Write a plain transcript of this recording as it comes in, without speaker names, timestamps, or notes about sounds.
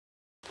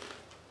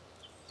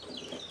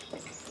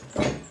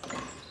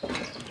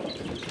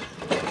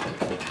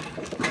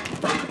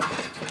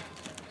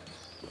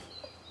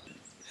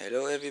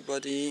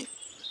everybody.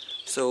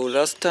 So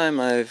last time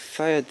I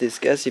fired this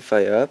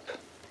gasifier up,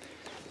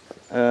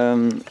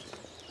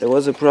 there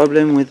was a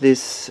problem with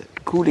this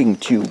cooling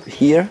tube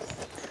here.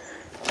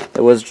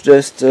 There was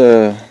just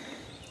a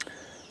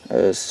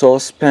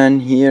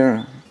saucepan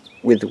here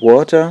with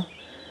water,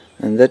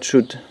 and that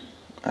should,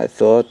 I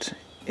thought,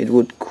 it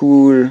would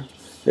cool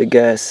the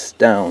gas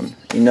down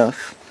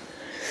enough.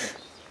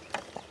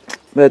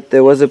 But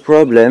there was a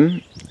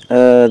problem.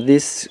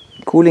 This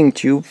cooling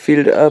tube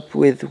filled up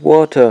with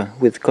water,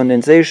 with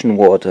condensation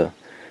water,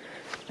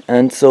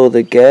 and so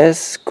the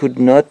gas could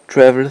not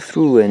travel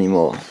through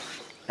anymore.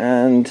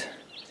 And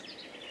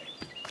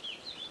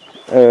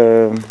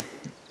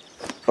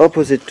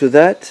opposite to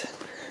that,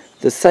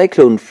 the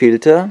cyclone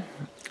filter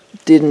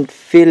didn't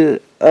fill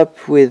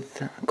up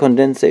with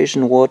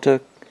condensation water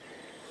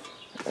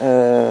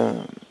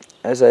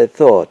as I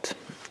thought.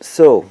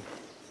 So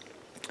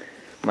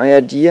my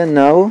idea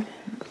now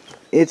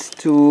is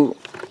to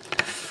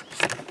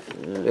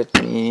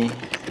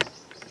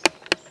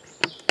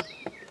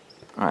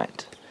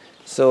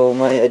So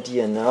my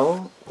idea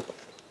now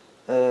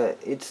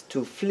is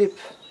to flip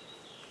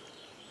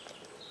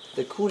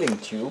the cooling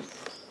tube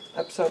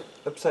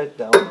upside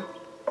down,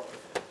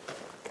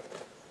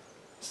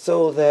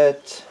 so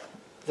that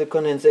the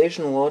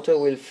condensation water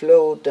will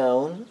flow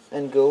down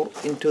and go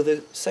into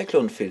the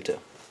cyclone filter.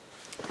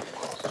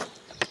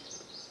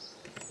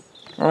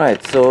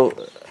 Alright, so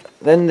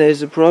then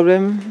there's a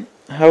problem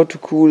how to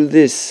cool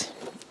this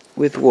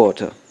with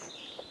water.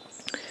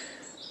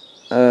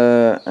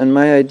 And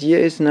my idea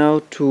is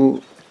now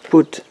to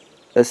put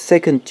a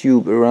second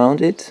tube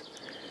around it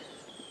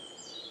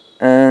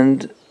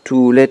and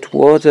to let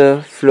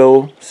water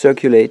flow,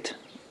 circulate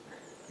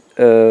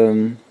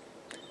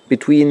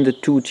between the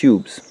two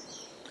tubes.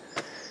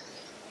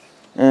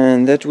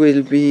 And that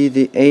will be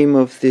the aim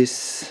of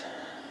this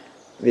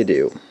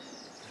video.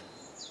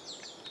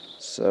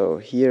 So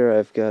here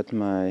I've got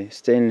my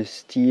stainless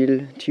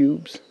steel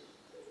tubes.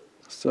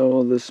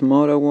 So the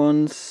smaller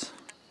ones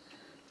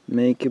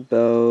make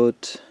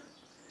about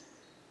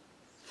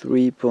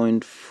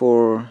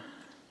 3.4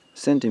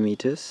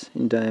 centimeters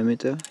in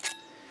diameter,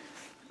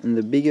 and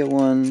the bigger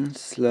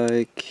ones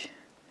like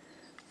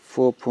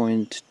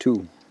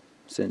 4.2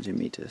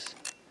 centimeters.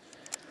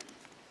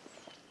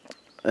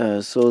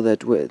 So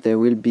that there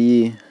will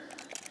be,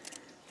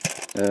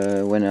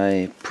 when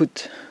I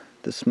put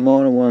the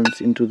smaller ones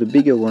into the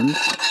bigger ones,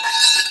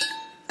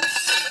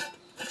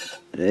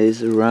 there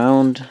is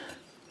around,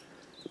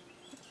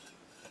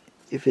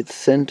 if it's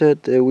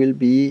centered, there will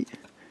be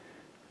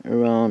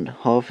around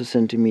half a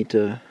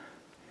centimeter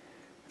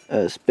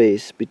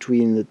space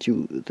between the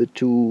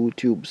two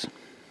tubes.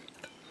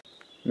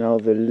 Now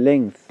the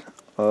length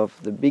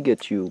of the bigger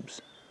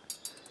tubes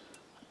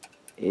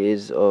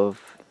is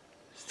of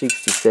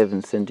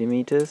 67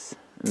 centimeters,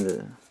 and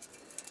the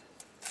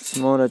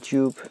smaller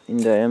tube in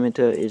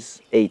diameter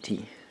is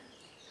 80.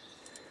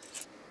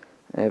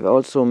 I have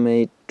also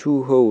made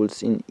 2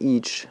 holes in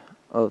each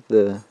of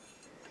the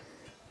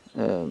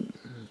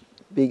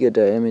bigger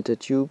diameter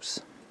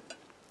tubes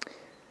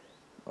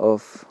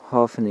of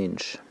half an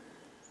inch.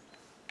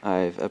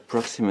 I've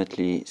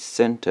approximately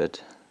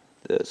centered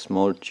the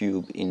small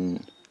tube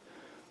in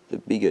the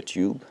bigger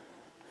tube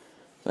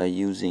by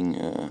using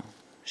a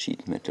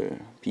sheet metal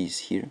piece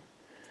here.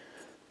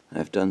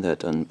 I've done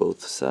that on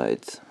both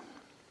sides.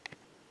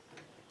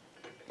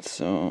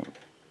 So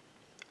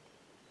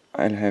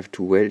I'll have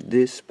to weld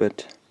this,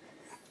 but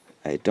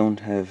I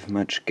don't have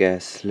much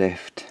gas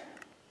left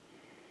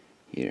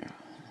here.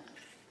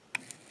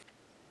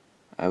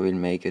 I will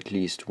make at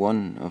least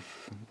one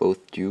of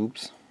both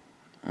tubes,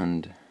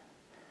 and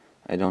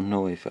I don't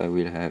know if I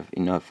will have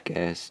enough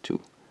gas to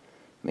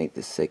make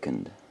the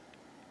second.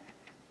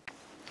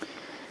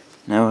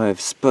 Now I've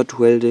spot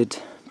welded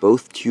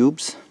both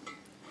tubes,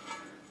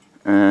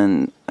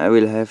 and I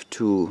will have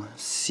to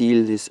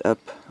seal this up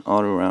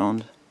all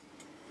around,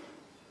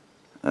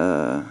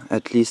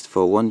 at least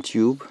for one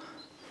tube.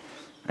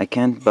 I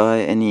can't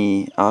buy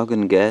any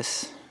argon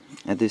gas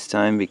at this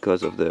time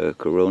because of the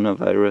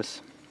coronavirus,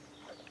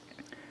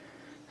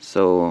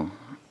 so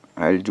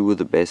I'll do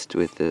the best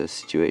with the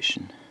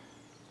situation.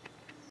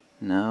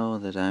 Now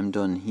that I'm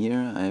done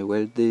here, I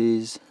weld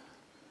these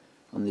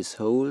on these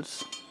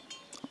holes.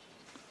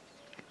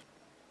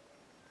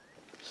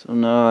 So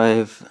now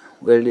I've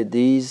welded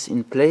these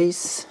in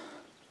place,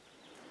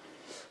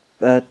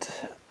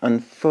 but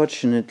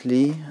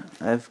unfortunately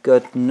I've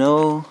got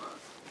no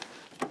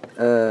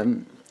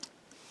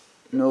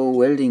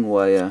welding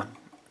wire,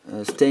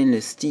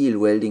 stainless steel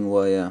welding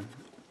wire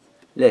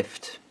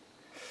left.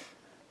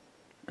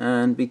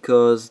 And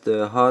because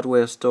the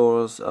hardware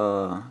stores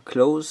are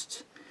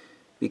closed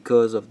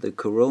because of the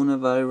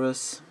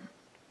coronavirus,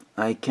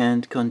 I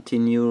can't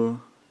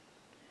continue.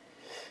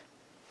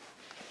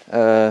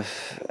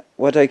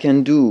 What I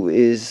can do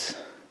is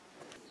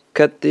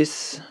cut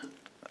this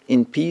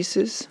in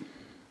pieces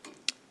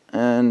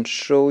and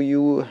show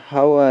you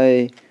how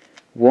I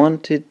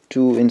wanted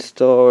to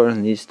install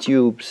these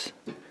tubes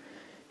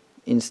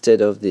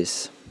instead of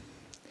this.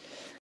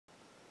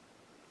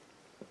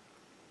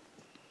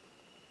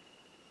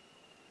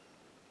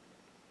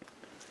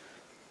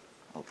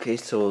 Okay,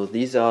 so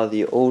these are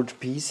the old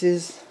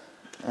pieces,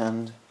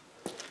 and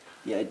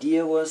the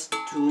idea was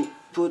to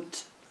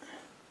put,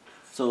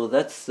 so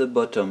that's the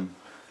bottom,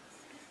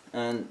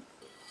 and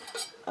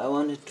I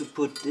wanted to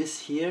put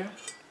this here,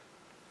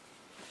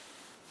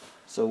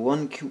 so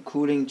one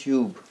cooling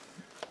tube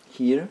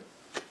here,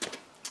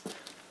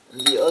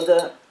 and the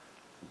other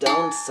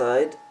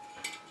downward,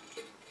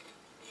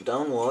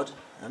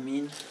 I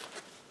mean,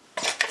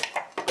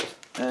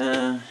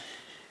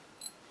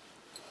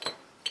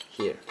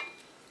 here.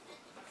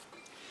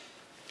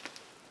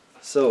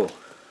 So,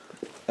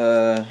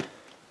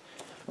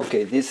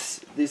 okay,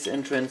 this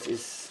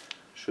entrance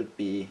should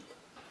be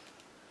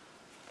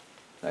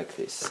like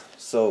this.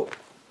 So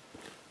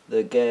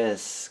the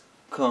gas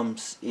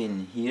comes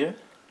in here,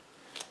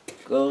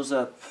 goes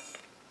up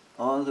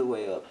all the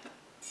way up,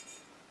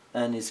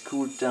 and is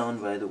cooled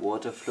down by the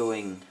water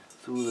flowing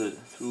through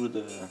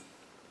the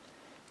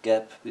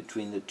gap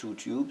between the two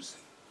tubes.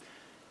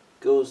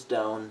 Goes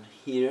down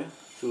here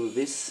through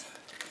this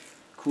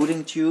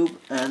cooling tube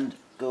and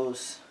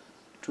goes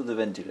to the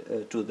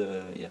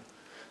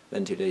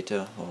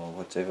ventilator or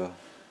whatever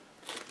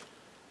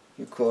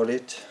you call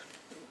it.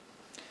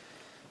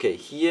 Okay,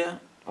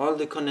 here all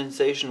the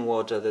condensation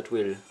water that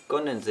will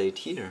condensate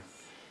here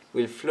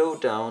will flow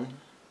down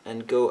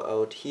and go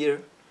out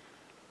here,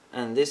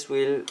 and this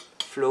will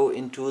flow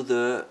into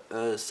the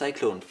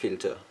cyclone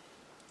filter.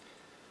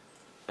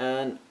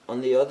 And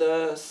on the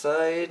other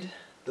side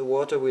the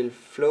water will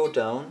flow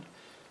down,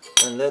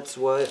 and that's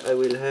why I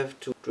will have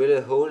to drill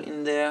a hole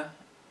in there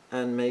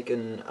and make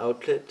an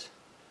outlet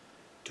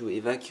to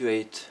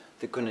evacuate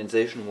the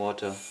condensation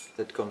water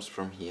that comes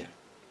from here.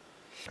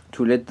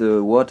 To let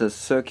the water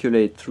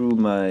circulate through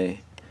my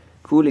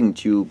cooling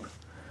tube,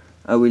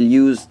 I will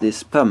use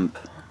this pump.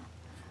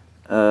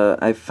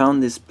 I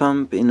found this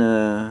pump in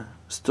a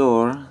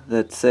store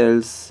that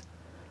sells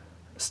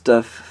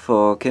stuff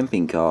for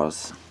camping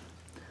cars.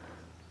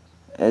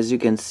 As you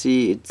can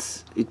see,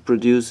 it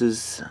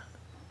produces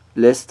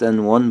less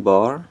than 1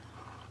 bar,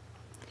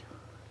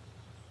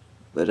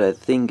 but I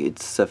think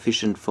it's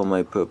sufficient for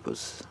my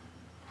purpose.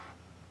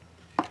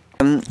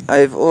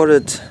 I've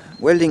ordered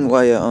welding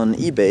wire on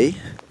eBay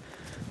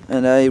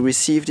and I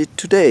received it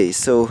today,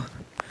 so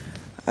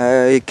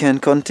I can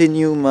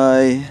continue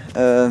my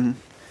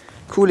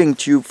cooling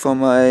tube for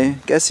my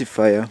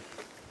gasifier,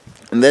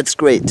 and that's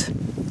great.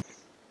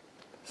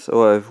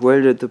 So I've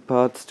welded the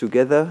parts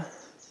together,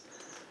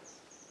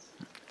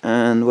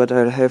 and what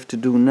I'll have to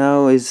do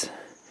now is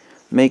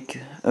make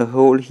a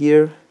hole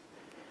here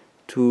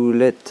to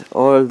let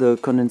all the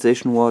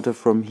condensation water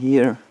from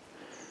here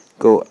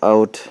go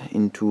out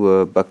into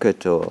a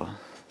bucket or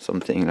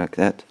something like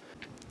that.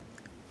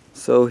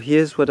 So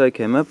here's what I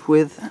came up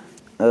with.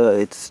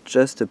 It's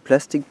just a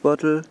plastic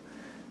bottle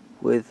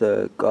with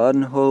a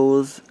garden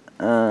hose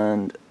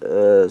and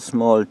a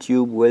small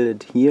tube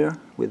welded here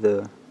with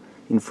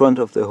in front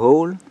of the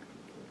hole.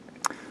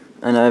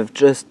 And I've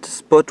just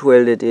spot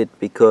welded it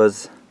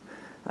because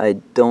I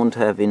don't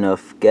have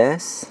enough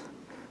gas,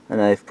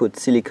 and I've put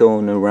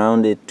silicone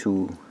around it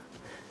to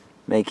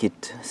make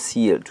it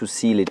seal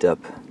it up.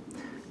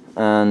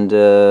 And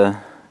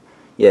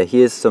yeah,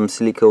 here's some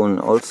silicone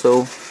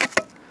also.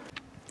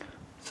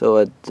 So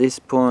at this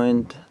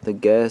point the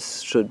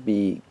gas should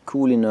be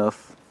cool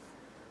enough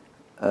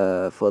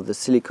for the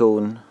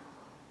silicone,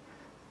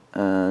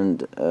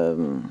 and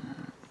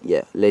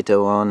yeah,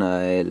 later on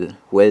I'll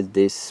weld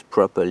this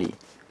properly.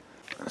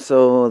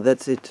 So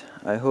that's it.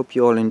 I hope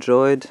you all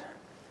enjoyed.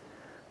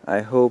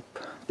 I hope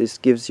this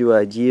gives you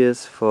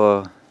ideas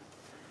for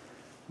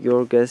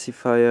your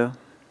gasifier,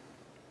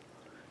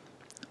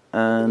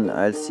 and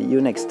I'll see you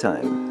next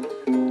time.